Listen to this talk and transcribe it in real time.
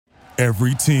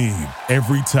Every team,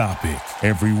 every topic,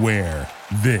 everywhere.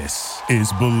 This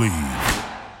is Believe.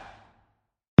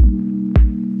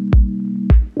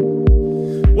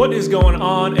 What is going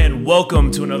on, and welcome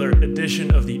to another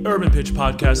edition of the Urban Pitch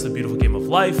Podcast, The Beautiful Game of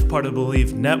Life, part of the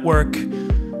Believe Network.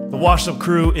 The Washed Up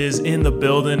crew is in the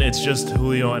building. It's just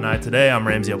Julio and I today. I'm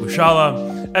Ramsey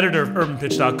Abushala, editor of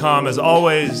UrbanPitch.com. As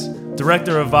always,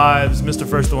 director of vibes, Mr.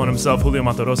 First One himself, Julio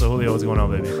Matorosa. Julio, what's going on,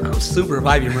 baby? I'm super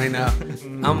vibing right now.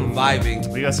 I'm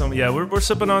vibing. We got some, we're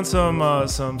sipping on some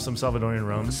Salvadorian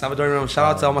rum. Salvadorian rum. Shout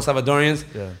out to all my Salvadorians.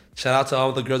 Yeah. Shout out to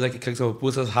all the girls that can cook some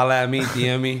pupusas. Holla at me,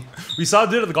 DM me. We saw a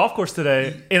dude at the golf course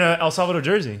today in a El Salvador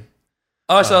jersey.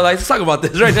 Oh, so let's talk about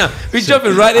this right now. We're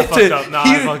jumping right into it.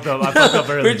 I fucked up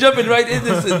early. We're jumping right into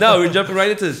this. We're jumping right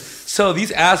into this. So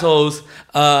these assholes,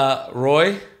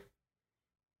 Roy,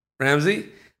 Ramsey,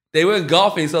 they went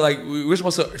golfing. So like we were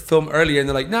supposed to film earlier, and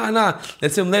they're like, nah,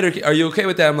 let's film later. Are you okay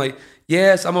with that? I'm like,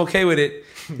 yes, I'm okay with it.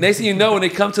 Next thing you know, when they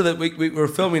come to we're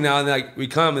filming now, and like we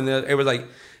come, and everyone's like,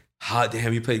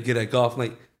 damn, you played good at golf. I'm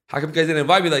like, how come you guys didn't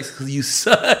invite me? Like, because you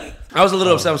suck. I was a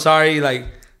little upset. I'm sorry. Like,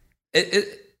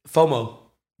 FOMO.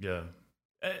 Yeah.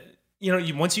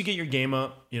 Once you get your game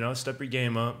up, step your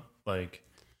game up. Like,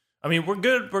 I mean, we're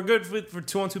good for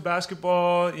 2-on-2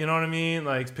 basketball. You know what I mean?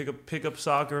 Like, pick up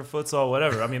soccer, futsal,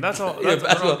 whatever. I mean, that's all.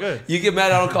 That's all good. You get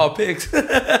mad I don't call picks.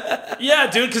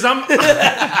 Yeah, dude, because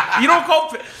you don't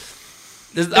call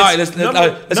picks. All right, let's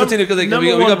continue because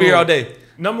we're gonna be here all day.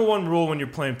 Number one rule when you're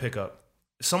playing pickup: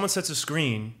 if someone sets a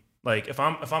screen. Like, if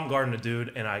I'm guarding a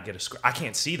dude and I get a screen, I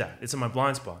can't see that. It's in my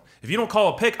blind spot. If you don't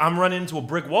call a pick, I'm running into a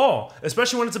brick wall,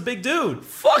 especially when it's a big dude.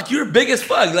 Fuck, you're big as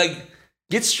fuck. Like,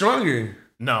 get stronger.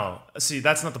 No, see,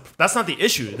 that's not the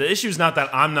issue. The issue is not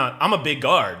that I'm a big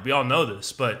guard. We all know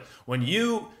this. But when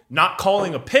you not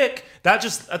calling a pick,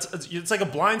 it's like a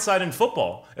blind side in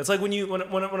football. It's like when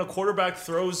a quarterback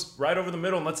throws right over the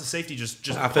middle and lets the safety just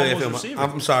pummels the receiver.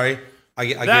 I'm sorry. I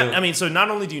get I mean, so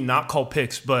not only do you not call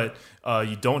picks, but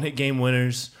you don't hit game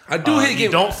winners. I do hit game.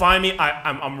 You don't find me.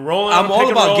 I'm rolling. I'm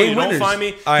all about game you winners. Don't find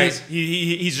me. All right.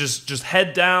 He's just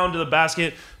head down to the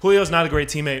basket. Julio's not a great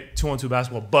teammate 2-on-2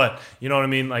 basketball, but you know what I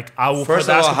mean. Like, I will. First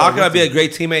of all, how can I be a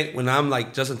great teammate when I'm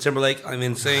like Justin Timberlake? I'm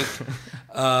in sync.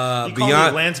 He called me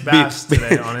Lance Bass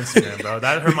today on Instagram, bro.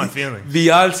 That hurt my feelings.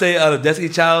 Beyonce, Destiny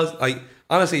Child. Like,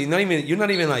 honestly, you're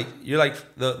not even like you're like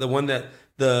the one that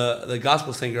the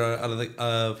gospel singer out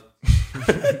of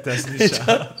Destiny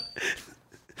Child.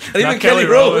 Not even Kelly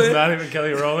Rowland. Not even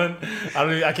Kelly Rowland.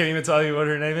 I can't even tell you what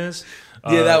her name is.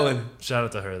 Yeah, that one. Shout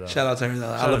out to her though.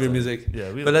 I love your music.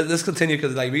 Yeah, but let's continue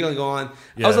because like we're gonna go on.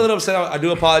 Yeah. I was a little upset. I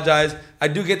do apologize. I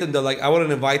do get them to I want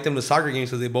to invite them to soccer games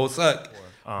because they both suck.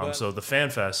 So the Fan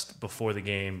Fest before the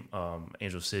game,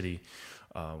 Angel City,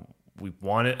 we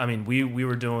wanted. I mean, we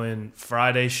were doing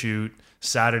Friday shoot,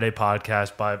 Saturday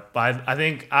podcast. By I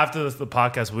think after the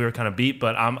podcast we were kind of beat,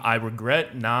 but I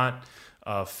regret not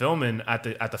filming at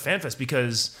the Fan Fest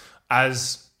because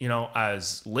as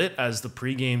lit as the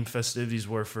pregame festivities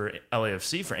were for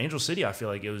LAFC, for Angel City, I feel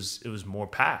like it was more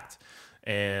packed,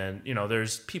 and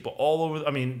there's people all over.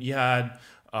 I mean, you had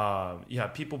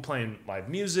people playing live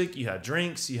music, you had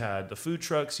drinks, you had the food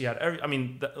trucks, you had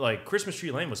Christmas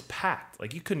Tree Lane was packed.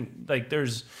 Like, you couldn't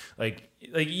there's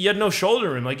you had no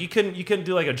shoulder room. Like, you couldn't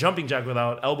do like a jumping jack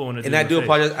without elbowing it. And I do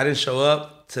apologize. I didn't show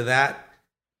up to that.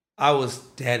 I was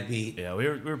dead beat. Yeah, we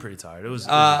were pretty tired. It was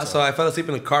so I fell asleep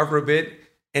in the car for a bit,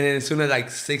 and then as soon as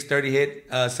 6:30 hit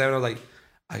 7, I was like,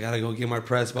 I gotta go get my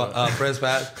press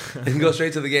pass and go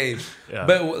straight to the game. Yeah.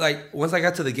 But once I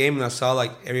got to the game and I saw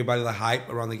everybody hype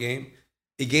around the game,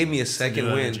 it gave me a second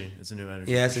win. Energy. It's a new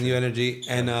energy. Yeah, it's a new energy.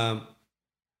 And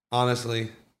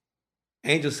honestly,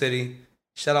 Angel City,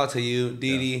 shout out to you,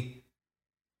 Didi. Yeah.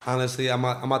 Honestly, I'm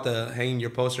about to hang your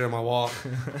poster on my wall.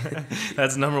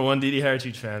 That's number one Didi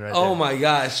Heritage fan right there. Oh my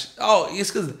gosh. Oh,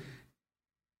 it's because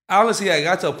honestly, I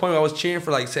got to a point where I was cheering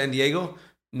for San Diego.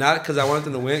 Not because I wanted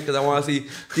them to win, because I want to see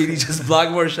Didi just block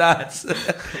more shots.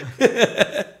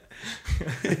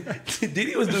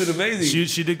 Didi was doing amazing.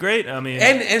 She did great. I mean,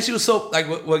 and she was so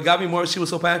what got me more. She was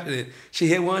so passionate. She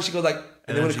hit one. She goes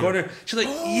and then in the corner, she's like,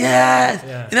 yes,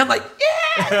 yeah. And I'm like,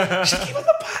 yeah. She came on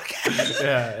the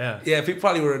podcast. Yeah. People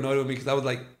probably were annoyed with me because I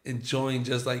was enjoying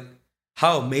just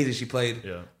how amazing she played.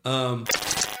 Yeah.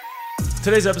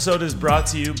 Today's episode is brought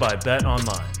to you by Bet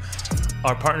Online.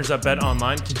 Our partners at Bet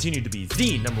Online continue to be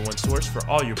the number one source for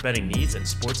all your betting needs and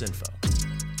sports info.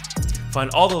 Find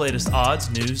all the latest odds,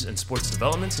 news, and sports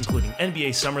developments, including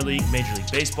NBA Summer League, Major League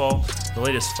Baseball, the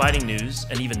latest fighting news,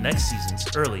 and even next season's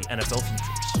early NFL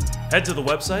futures. Head to the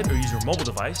website or use your mobile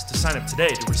device to sign up today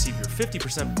to receive your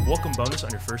 50% welcome bonus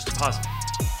on your first deposit.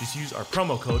 Just use our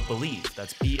promo code BELIEVE,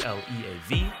 that's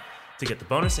BLEAV, to get the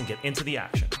bonus and get into the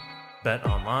action. Bet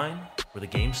online, where the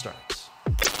game starts.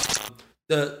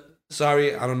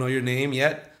 Sorry, I don't know your name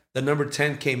yet. The number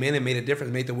 10 came in and made a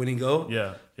difference, made the winning goal.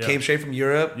 Yeah. Came straight from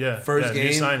Europe. First game.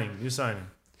 New signing.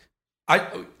 I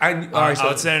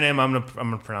would say her name. I'm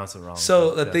gonna pronounce it wrong.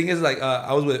 So the thing is, like,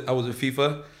 I was with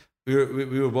FIFA.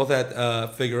 We were both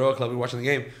at Figueroa Club. We were watching the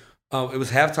game. It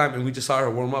was halftime, and we just saw her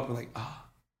warm up. And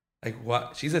like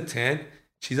what? She's a 10.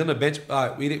 She's on the bench.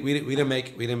 We didn't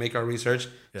make our research,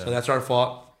 so that's our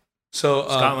fault. So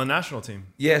Scotland national team.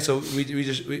 Yeah. So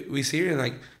we see her and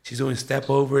like she's doing step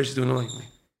over. She's doing like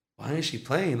why is she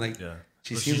playing? Like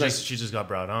she seems like she just got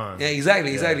brought on. Yeah,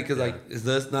 exactly. Because like it's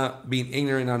us not being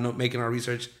ignorant and not making our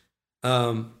research.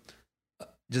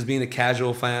 Just being a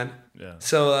casual fan. Yeah.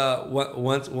 So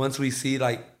once we see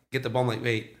like get the ball, I'm like,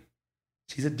 wait,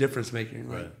 she's a difference maker.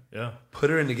 Like, right. Yeah. Put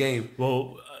her in the game.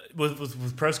 Well,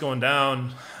 with press going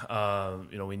down,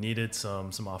 we needed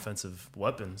some offensive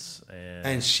weapons,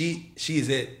 and she is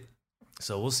it.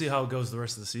 So we'll see how it goes the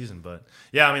rest of the season. But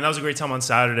yeah, I mean that was a great time on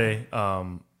Saturday.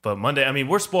 But Monday, I mean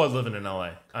we're spoiled living in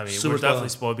LA. I mean we're definitely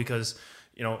spoiled because.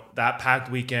 That packed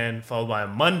weekend followed by a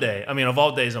Monday. I mean, of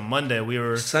all days, on Monday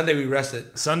Sunday we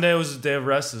rested. Sunday was the day of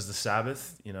rest. It was the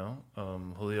Sabbath.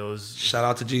 Julio's. Shout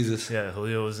out to Jesus. Yeah,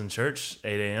 Julio was in church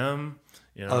 8 a.m.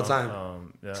 All the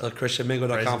time. So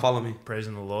ChristianMingle.com. Follow me.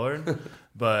 Praising the Lord.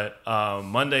 But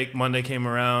Monday came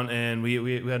around and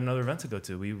we had another event to go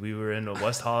to. We were in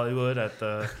West Hollywood at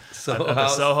the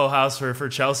Soho House for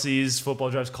Chelsea's Football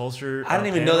Drives Culture. I didn't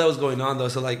even know that was going on though.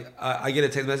 So like I get a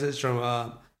text message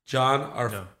from. John,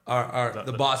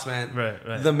 the boss man,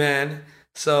 right. The man.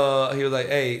 So he was like,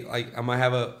 "Hey, like I might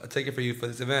have a ticket for you for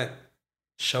this event.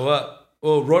 Show up."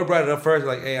 Well, Roy brought it up first,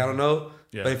 like, "Hey, I don't know,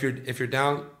 but if you're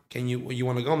down, can you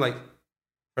want to go?" I'm like,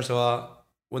 first of all,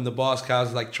 when the boss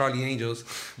calls like Charlie Angels,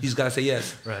 you just gotta say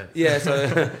yes. Right. Yeah. So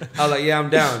I was like, "Yeah, I'm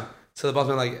down." So the boss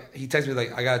man he texted me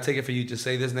like, "I got a ticket for you. Just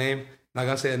say this name." I'm not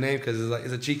gonna say the name because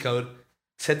it's a cheat code.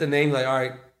 Said the name, like, all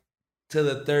right. To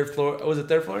the third floor. Was it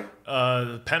third floor?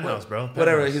 Penthouse, bro. Penthouse.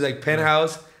 Whatever. He's like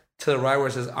penthouse to the right where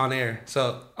it says on air.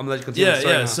 So I'm gonna let you continue.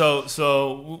 Yeah.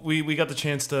 So we got the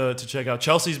chance to check out.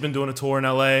 Chelsea's been doing a tour in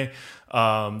LA.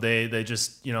 They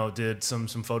just did some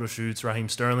photo shoots. Raheem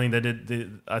Sterling.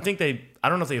 I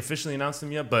don't know if they officially announced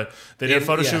him yet, but they did a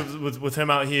photo shoot with him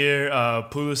out here.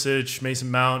 Pulisic,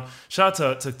 Mason Mount. Shout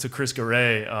out to Chris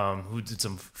Garay, who did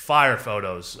some fire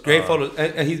photos. Great photos,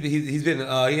 and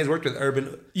he has worked with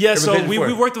Urban. Yeah, Urban so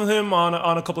we worked with him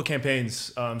on a couple of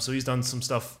campaigns. So he's done some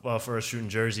stuff for us shooting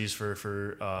jerseys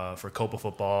for Copa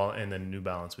Football, and then New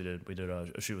Balance. We did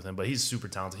a shoot with him, but he's super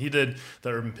talented. He did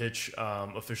the Urban Pitch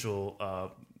official.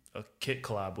 A kit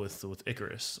collab with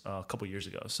Icarus a couple years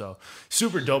ago, so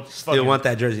super dope. Still want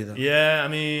that jersey though. Yeah, I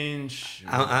mean,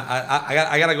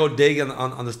 I gotta go dig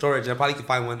on the storage. I probably can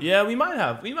find one. Yeah, we might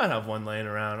have one laying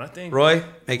around. I think Roy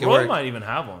work. Might even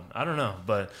have one. I don't know,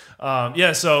 but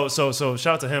yeah. So shout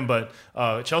out to him. But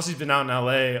Chelsea's been out in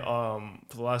LA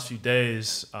for the last few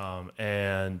days,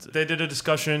 and they did a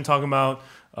discussion talking about.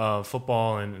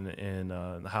 Football and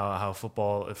how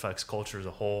football affects culture as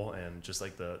a whole, and just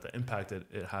like the impact it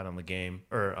had on the game,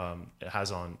 or it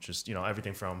has on just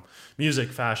everything from music,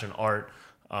 fashion, art,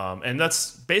 and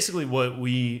that's basically what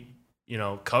we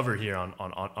cover here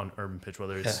on Urban Pitch,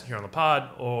 whether it's here on the pod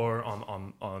or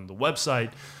on the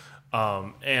website.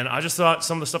 And I just thought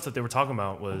some of the stuff that they were talking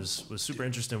about was super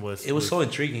interesting. It was so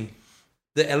intriguing.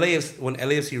 When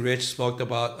LAFC Rich spoke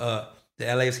about the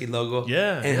LAFC logo,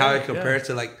 and how it compares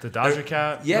to like the Dodger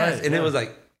cap, yes, right, and it was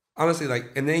like honestly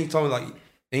like, and then he told me like, and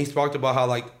he talked about how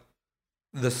like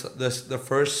the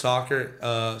first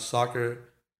soccer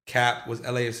cap was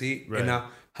LAFC, right. And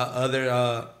now how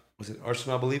other was it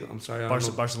Arsenal, I believe? I'm sorry,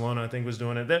 Barcelona I think was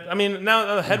doing it. I mean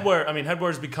now headwear. I mean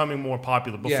headwear is becoming more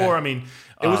popular. Before, I mean,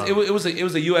 it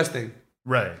was a US thing,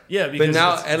 right? Yeah, because but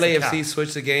now LAFC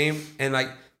switched the game, and like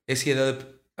they see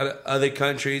other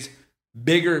countries.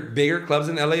 Bigger clubs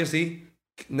in LAFC,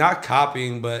 not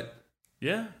copying, but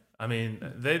yeah, I mean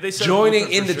they said joining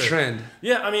in the trend.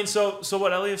 Yeah, I mean so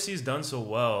what LAFC's done so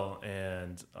well,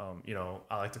 and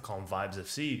I like to call them Vibes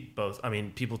FC. Both, I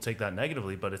mean people take that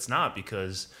negatively, but it's not,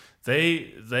 because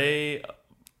they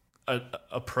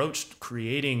approached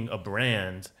creating a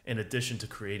brand in addition to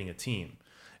creating a team,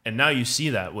 and now you see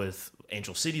that with.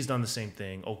 Angel City's done the same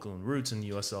thing. Oakland Roots in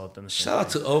the USL have done the same thing. Shout out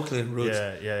to Oakland Roots.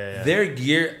 Yeah. Their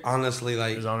gear, honestly,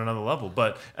 like is on another level.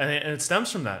 But and it stems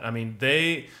from that. I mean,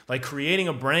 they like creating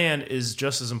a brand is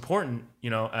just as important,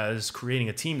 as creating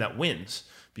a team that wins,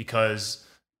 because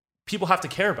people have to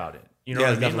care about it. You know what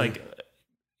I mean? Definitely. Like,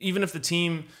 even if the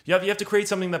team, you have to create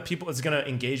something that people is going to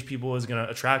engage people, is going to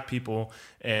attract people,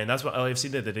 and that's what LAFC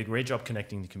did. They did a great job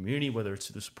connecting the community, whether it's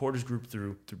to the supporters group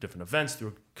through different events,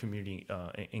 through community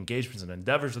engagements and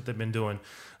endeavors that they've been doing,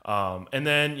 and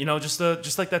then just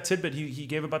like that tidbit he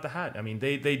gave about the hat. I mean,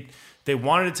 they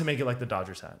wanted to make it like the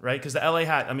Dodgers hat, right? Because the LA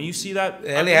hat. I mean, you see that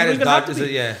The LA hat is Dodgers.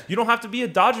 Yeah. You don't have to be a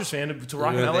Dodgers fan to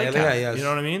rock an The LA LA cap. hat, yes. You know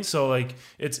what I mean? So like,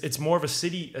 it's more of a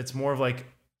city. It's more of like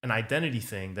an identity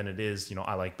thing than it is,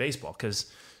 I like baseball.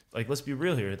 Because, like, let's be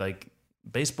real here. Like,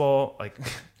 baseball, like,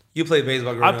 You play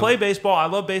baseball. I play baseball. I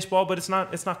love baseball, but it's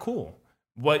not cool.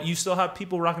 But you still have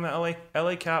people rocking the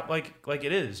LA cap like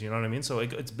it is. You know what I mean? So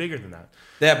it's bigger than that.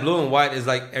 That blue and white is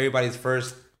like everybody's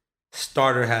first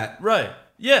starter hat. Right.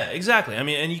 Yeah, exactly. I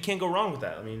mean, and you can't go wrong with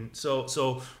that. I mean,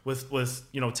 so with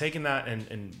taking that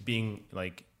and being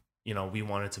like, we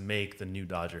wanted to make the new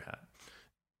Dodger hat.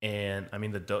 And I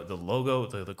mean, the logo,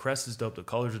 the crest is dope. The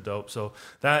colors are dope. So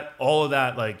all of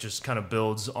that, like, just kind of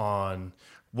builds on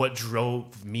what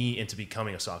drove me into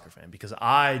becoming a soccer fan, because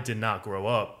I did not grow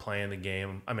up playing the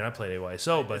game. I mean, I played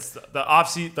AYSO, but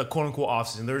the quote unquote off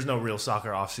season, there's no real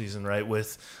soccer off season, right?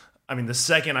 The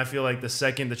second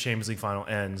the Champions League final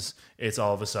ends, it's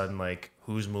all of a sudden like,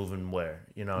 who's moving where?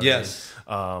 You know what Yes.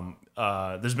 I mean?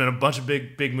 There's been a bunch of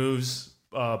big moves.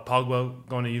 Pogba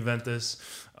going to Juventus.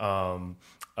 Sadio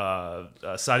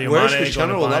Where's Mane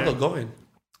Cristiano going to Ronaldo Bayern. going?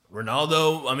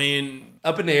 Ronaldo, I mean,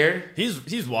 Up in the air.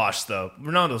 he's washed though.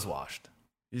 Ronaldo's washed.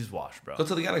 He's washed, bro. Go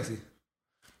to the Galaxy.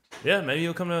 Yeah, maybe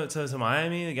he'll come to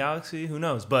Miami, the Galaxy. Who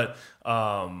knows? But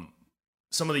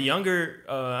some of the younger,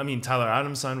 Tyler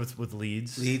Adams signed with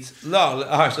Leeds. Leeds. No, all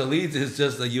right, so Leeds is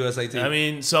just a USA team. I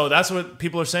mean, so that's what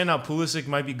people are saying now. Pulisic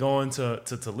might be going to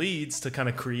Leeds to kind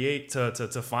of create to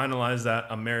finalize that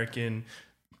American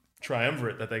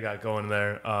triumvirate that they got going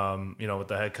there. With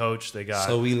the head coach, they got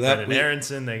Brendan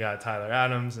Aronson, they got Tyler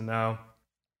Adams, and now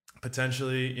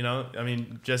potentially,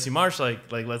 Jesse Marsch. Like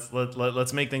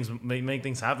let's make things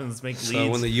happen. Let's make Leeds. So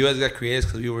when the U.S. got created,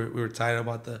 because we were tired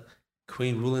about the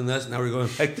Queen ruling us, now we're going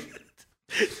back to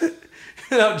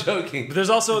I'm joking. But there's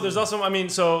also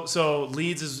so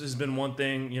Leeds has been one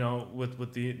thing,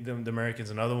 with the Americans.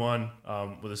 Another one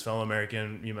with his fellow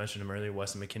American, you mentioned him earlier,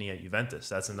 Weston McKennie at Juventus.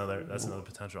 That's another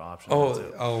potential option.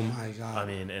 Oh my God. I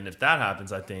mean, and if that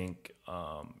happens, I think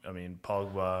Pogba.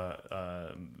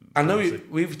 I know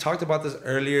we've talked about this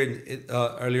earlier in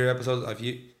earlier episodes.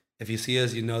 If you see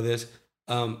us, you know this.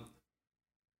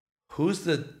 Who's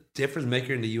the difference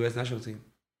maker in the U.S. national team?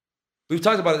 We've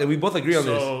talked about it, and we both agree on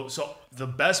this. So the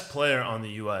best player on the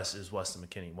U.S. is Weston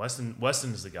McKennie.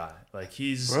 Weston is the guy. Like,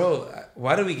 he's... Bro,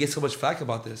 why do we get so much flack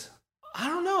about this? I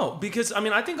don't know, because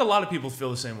I think a lot of people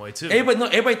feel the same way too.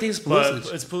 Everybody thinks Pulisic.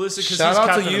 But it's Pulisic because he's Shout out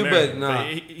Captain to you, America. but nah.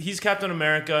 He's Captain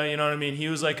America. You know what I mean? He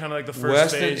was like kind of like the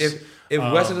first face. If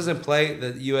Weston doesn't play,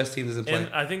 the U.S. team doesn't play. And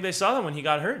I think they saw that when he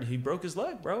got hurt. He broke his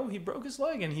leg, bro. He broke his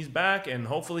leg, and he's back. And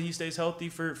hopefully he stays healthy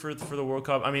for the World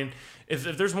Cup. I mean, if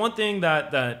there's one thing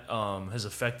that has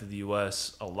affected the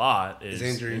U.S. a lot is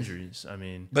injuries. I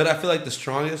mean, but I feel like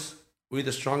we're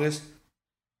the strongest.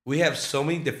 We have so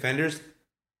many defenders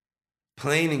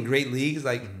playing in great leagues.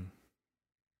 Like,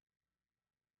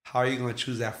 how are you going to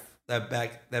choose that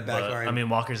back line? I mean,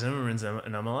 Walker Zimmerman's in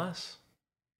MLS.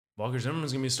 Walker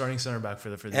Zimmerman's going to be starting center back for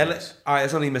the US. All right,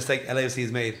 that's the only mistake LAFC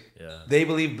has made. Yeah. They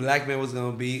believe Blackman was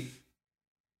going to be...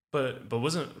 But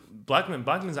wasn't...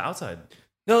 Blackman's outside.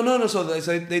 No. So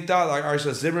they thought, like, all right,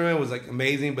 so Zimmerman was, like,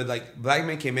 amazing, but, like,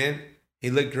 Blackman came in, he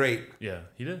looked great. Yeah,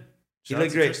 he did. He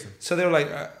looked great. Tristan. So they were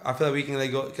like, I feel like we can let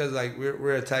go, because, like,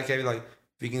 we're attack heavy, like,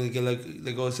 if we can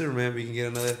let go of Zimmerman, we can get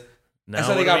another... That's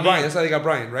how they got Brian. That's how they got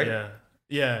Brian, right?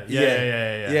 Yeah.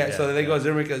 So they let go of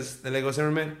Zimmerman because they let go of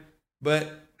Zimmerman,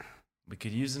 but... We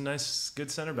could use a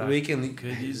good center back. We could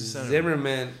use a center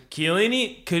Zimmerman.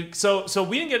 Chiellini could. So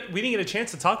we didn't get a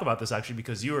chance to talk about this actually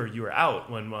because you were out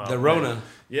when the Rona.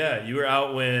 You were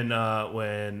out when the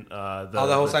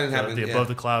whole signing happened. The Above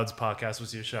the Clouds podcast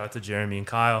was your shout out to Jeremy and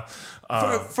Kyle.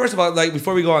 First of all, like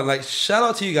before we go on, like shout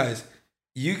out to you guys.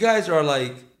 You guys are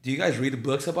like. Do you guys read the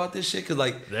books about this shit? Cause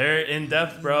like they're in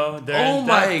depth, bro. They're in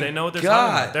depth. They know what they're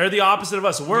talking about. They're the opposite of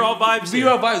us. So we're all vibes. We're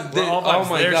all vibes. Oh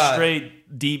my they're God.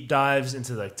 Straight deep dives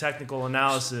into like technical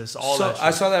analysis. All that. Shit. I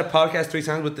saw that podcast 3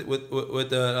 times with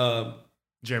the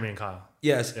Jeremy and Kyle.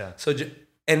 Yes. Yeah. So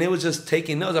and it was just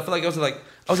taking notes. I feel like I was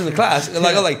in the class. And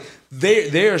I was like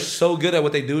they are so good at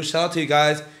what they do. Shout out to you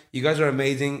guys. You guys are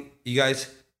amazing. You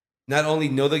guys not only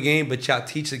know the game, but y'all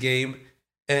teach the game.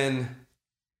 And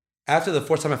after the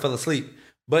 4th time, I fell asleep.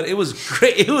 But it was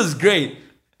great. It was great.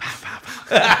 I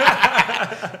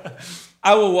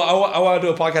want to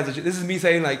do a podcast with you. This is me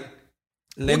saying, like,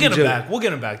 We'll get him back. We'll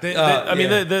get him back. I mean,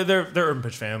 they're urban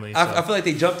pitch family. So. I feel like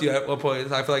they jumped you at one point.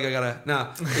 I feel like I gotta.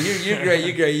 Nah, you're great.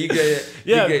 You're great. You great.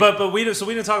 Yeah, great. but we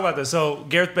didn't talk about this. So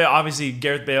Gareth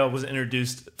Bale was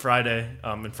introduced Friday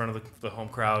in front of the home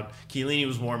crowd. Chiellini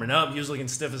was warming up. He was looking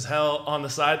stiff as hell on the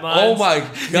sidelines. Oh my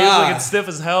god, he was looking stiff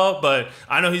as hell. But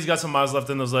I know he's got some miles left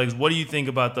in those legs. What do you think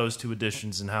about those two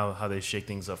additions and how they shake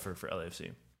things up for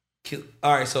LAFC?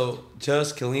 All right, so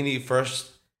just Chiellini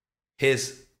first,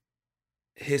 his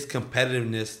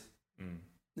competitiveness,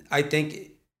 I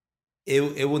think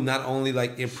it will not only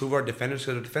like improve our defenders,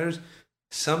 because the defenders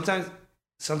sometimes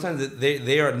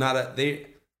they are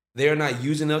not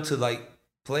using enough to like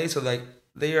play, so like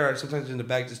they are sometimes in the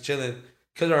back just chilling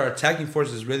because our attacking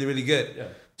force is really really good. Yeah.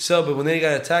 So, but when they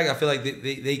got attack, I feel like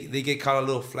they get caught a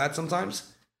little flat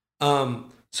sometimes.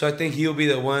 So I think he'll be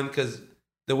the one because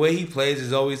the way he plays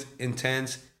is always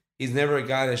intense. He's never a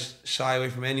guy that's shy away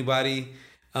from anybody.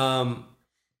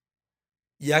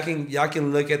 Y'all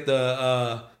can look at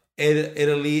the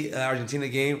Italy Argentina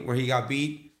game where he got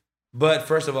beat, but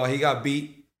first of all, he got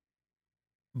beat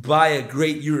by a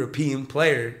great European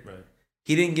player. Right.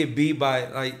 He didn't get beat by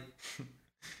like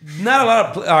not a lot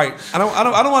of. All right, I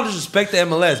don't want to disrespect the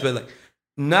MLS, but like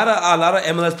not a lot of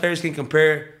MLS players can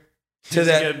compare to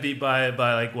that. Get beat by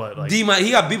like what? Like he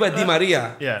got beat by Di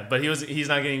Maria. Yeah, but he's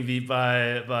not getting beat by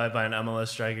an MLS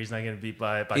striker. He's not getting beat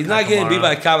by he's not getting beat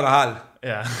by Cabral.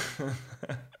 Yeah.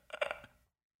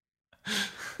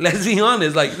 Let's be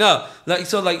honest. Like no, like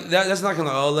so like that's not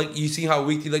gonna. Oh, like you see how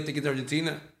weak he looked against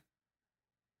Argentina.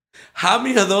 How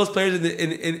many of those players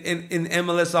in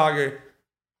MLS soccer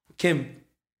can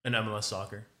in MLS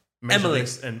soccer?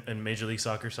 MLS and Major League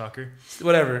Soccer.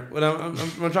 Whatever. What I'm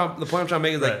trying. The point I'm trying to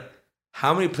make is like right.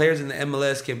 How many players in the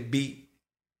MLS can beat.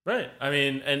 Right. I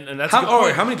mean, and that's a good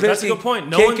point. How many players that's a good point.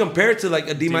 No one compare to like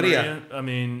a Di Maria. I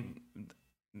mean,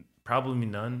 probably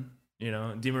none. You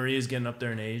know, Di Maria is getting up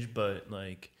there in age, but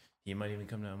like he might even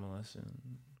come to MLS and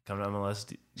come to MLS.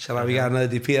 We got another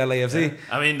DP at LAFC. Yeah.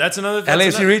 I mean, that's another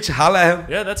LAFC reach. Holla at him.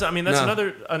 Yeah, that's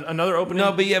another opening.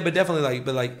 No, but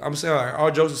definitely I'm saying all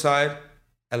jokes aside,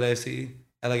 LAFC,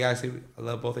 LA Galaxy. I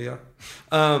love both of y'all.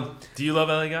 Do you love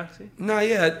LA Galaxy? No,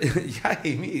 yeah, y'all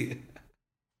hate me.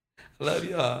 I love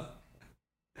y'all.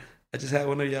 I just had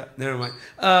one of y'all. Never mind.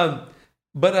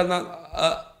 But I'm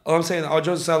not. All I'm saying, all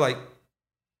jokes aside, like.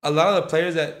 A lot of the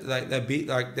players that beat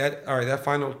like that, all right, that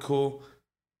final cool.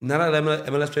 Not a lot of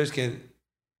MLS players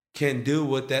can do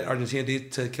what that Argentina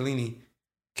did to Chiellini.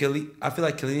 I feel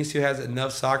like Chiellini still has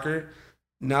enough soccer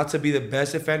not to be the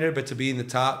best defender, but to be in the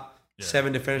top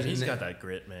 7 defenders. He's got that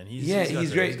grit, man. He's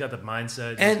great. He's got the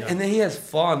mindset. And then he has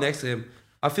Fall next to him.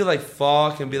 I feel like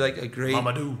Fall can be like a great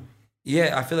Mamadou.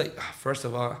 Yeah, I feel like first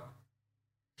of all,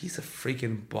 he's a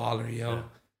freaking baller, yo. Yeah.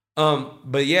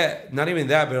 But yeah, not even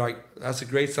that, but like that's a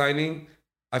great signing.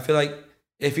 I feel like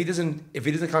if he doesn't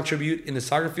contribute in the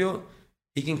soccer field,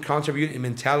 he can contribute in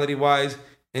mentality wise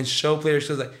and show players.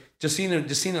 So like I've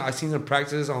seen some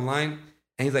practices online,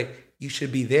 and he's like, you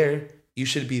should be there, you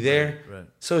should be there. Right.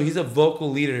 So he's a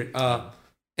vocal leader.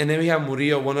 And then we have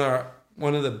Murillo,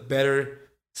 one of the better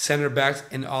center backs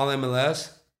in all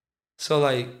MLS. So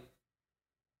like,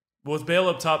 with Bale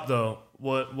up top though,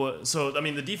 what? So I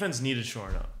mean, the defense needed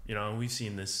shoring up. You know, and we've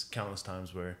seen this countless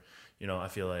times where, you know, I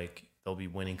feel like they'll be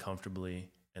winning comfortably,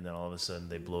 and then all of a sudden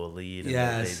they blow a lead,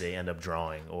 and they end up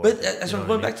drawing. But that's what I'm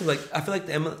going back to. Like, I feel like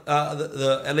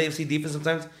the LAFC defense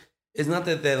sometimes it's not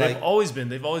that they've always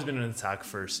been an attack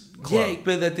first club. Yeah,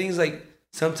 but the thing is like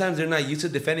sometimes they're not used to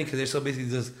defending because they're so basically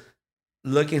just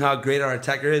looking how great our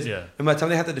attacker is. Yeah. And by the time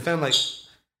they have to defend, like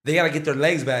they gotta get their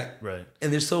legs back. Right.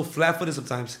 And they're so flat-footed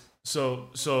sometimes.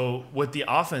 So with the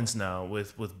offense now,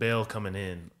 with Bale coming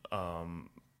in,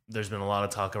 there's been a lot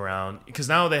of talk around because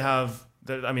now they have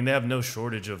no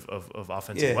shortage of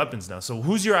offensive weapons now. So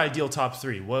who's your ideal top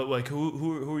 3?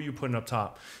 Who are you putting up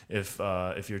top if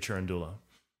you're Cherundolo?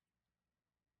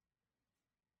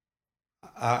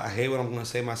 I hate what I'm gonna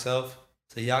say myself,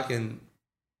 so y'all can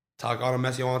talk all the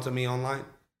mess you want to me online.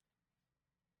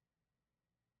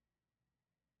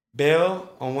 Bale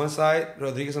on one side,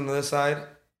 Rodriguez on the other side,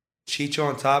 Chicho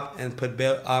on top, and put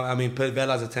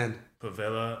Vela as a 10.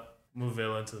 Move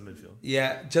Vela into the midfield.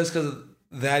 Yeah, just because of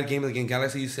that game against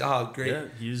Galaxy, you see how great. Yeah,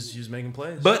 he's making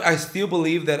plays. But I still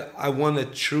believe that I want a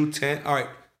true 10. All right,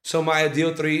 so my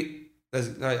ideal 3, all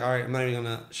right, I'm not even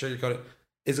going to sugarcoat it.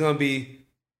 It's going to be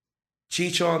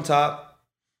Chicho on top.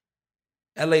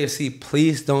 LAFC,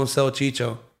 please don't sell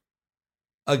Chicho.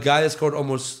 A guy that scored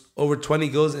almost over 20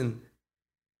 goals in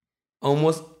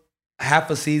almost half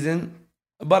a season,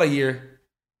 about a year,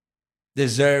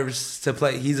 deserves to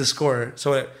play. He's a scorer.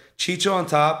 So Chicho on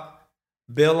top,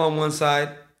 Bill on one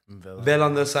side, Bell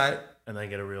on the other side. And then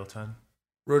get a real 10.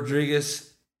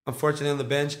 Rodriguez, unfortunately, on the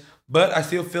bench. But I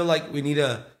still feel like we need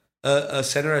a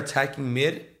center attacking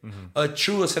mid, a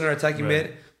true center attacking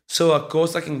mid. So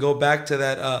Acosta can go back to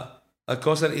that.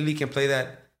 Acosta and Ili can play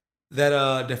that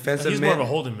defensive He's mid. more of a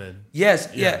holding mid. Yes,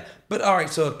 yeah. But all right,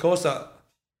 so Acosta,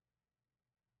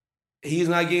 he's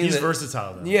not getting. He's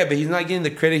versatile though. Yeah, but he's not getting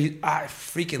the credit. I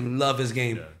freaking love his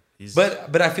game. Yeah,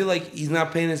 but I feel like he's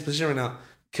not playing his position right now.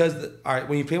 Because all right,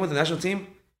 when you play with the national team,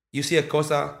 you see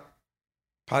Acosta,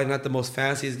 probably not the most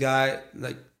fanciest guy.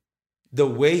 Like the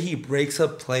way he breaks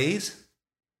up plays,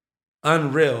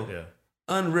 unreal. Yeah.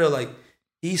 Unreal. Like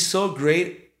he's so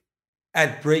great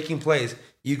at breaking plays.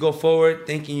 You go forward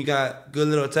thinking you got good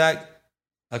little attack.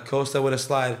 Acosta with a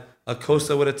slide.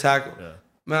 Acosta with a tackle. Yeah.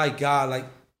 My God, like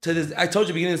to this, I told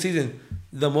you beginning of the season,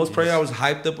 the most player I was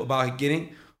hyped up about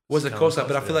getting was Acosta.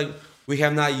 But I feel like we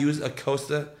have not used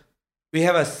Acosta. We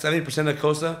have a 70%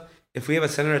 Acosta. If we have a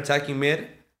center attacking mid,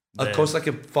 Acosta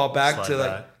can fall back to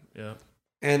like, yeah.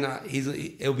 And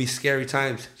it'll be scary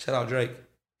times. Shout out Drake,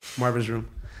 Marvin's Room.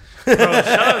 Bro, shout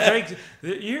out Drake.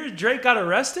 You hear Drake got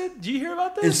arrested? Do you hear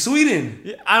about this? In Sweden.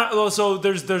 Yeah, I don't know. So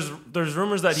there's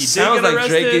rumors that he Sounds did get like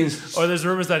Drake arrested, or there's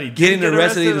rumors that he getting didn't get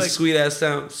arrested in like, sweet ass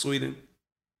town, Sweden.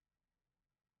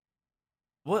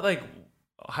 What like?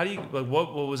 How do you like?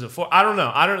 What was it for? I don't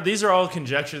know. These are all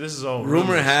conjecture. This is all rumors.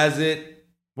 Rumor has it.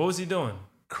 What was he doing?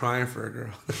 Crying for a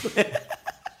girl.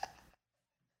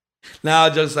 Now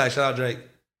jokes aside, shout out Drake.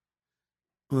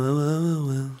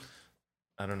 Well.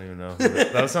 I don't even know.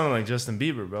 That sounded like Justin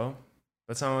Bieber, bro.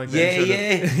 That sounded like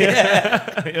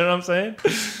yeah. You know what I'm saying?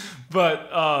 But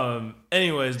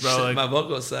anyways, bro, like, my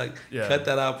vocals suck. Yeah. Cut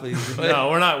that out, please. No,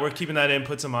 we're not. We're keeping that in.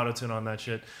 Put some auto-tune on that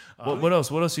shit. What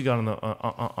else? What else you got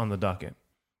on the docket?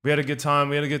 We had a good time.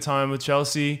 We had a good time with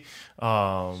Chelsea.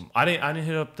 I didn't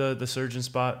hit up the Surgeon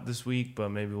spot this week, but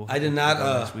maybe we'll. I did not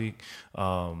next week.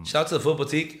 Shout out to the Foot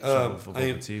Boutique.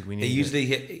 Boutique. We it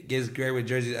usually gets great with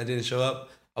jerseys. I didn't show up.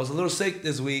 I was a little sick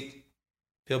this week.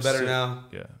 Feel better sick. now.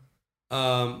 Yeah.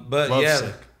 But love yeah.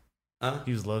 Sick. Huh?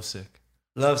 He was love sick.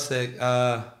 Love sick.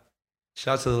 Shout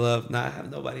out to the love. Nah, I have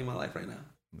nobody in my life right now.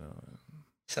 No.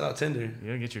 Shout out Tinder. You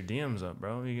gotta get your DMs up,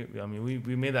 bro.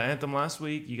 We made that anthem last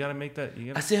week. You gotta make that.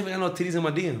 I still haven't got no titties in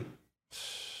my DM.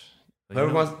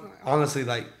 Honestly,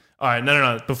 like. All right,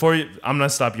 no. Before you, I'm gonna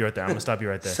stop you right there.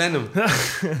 Send them.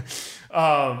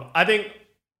 I think.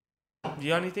 You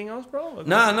got anything else, bro?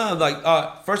 No.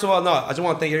 Like, first of all, no. I just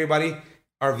want to thank everybody.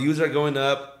 Our views are going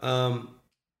up.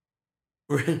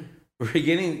 We're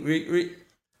getting.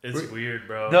 It's weird,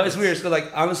 bro. No, it's weird. So,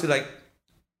 like, honestly, like,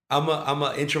 I'm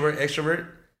a introvert, extrovert.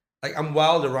 Like, I'm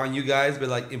wild around you guys, but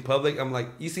like in public, I'm like,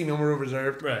 you see me, I'm more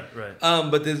reserved. Right.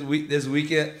 But this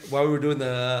weekend, while we were doing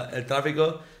the El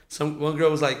Tráfico, one girl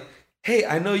was like, "Hey,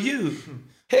 I know you.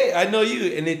 Hey, I know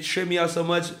you," and it tripped me out so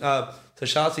much. So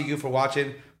shout out to you for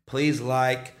watching. Please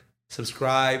like,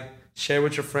 subscribe, share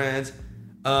with your friends.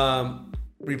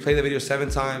 Replay the video 7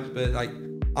 times, but like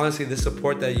honestly, the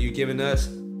support that you've given us,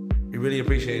 we really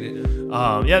appreciate it.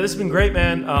 Yeah, this has been great,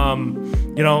 man.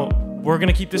 We're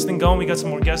gonna keep this thing going. We got some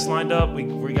more guests lined up.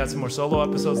 We got some more solo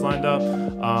episodes lined up.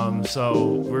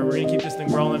 So we're gonna keep this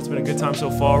thing rolling. It's been a good time so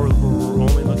far. We're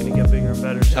only looking to get bigger and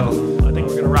better. So I think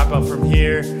we're gonna wrap up from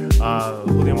here.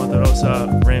 Julio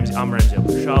Monterosa, Ramsey. I'm Ramsey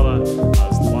Abushala.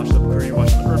 This is the Washed Up Crew. You're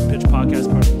watching the Urban Pitch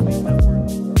Podcast, part of the Believe Network.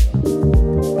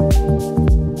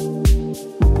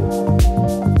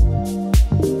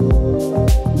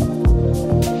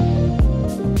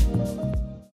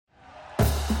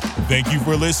 Thank you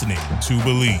for listening to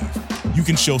Believe. You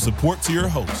can show support to your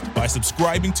host by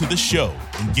subscribing to the show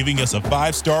and giving us a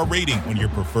 5-star rating on your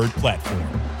preferred platform.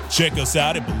 Check us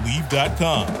out at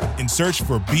Believe.com and search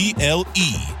for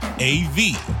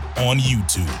BLEAV on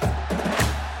YouTube.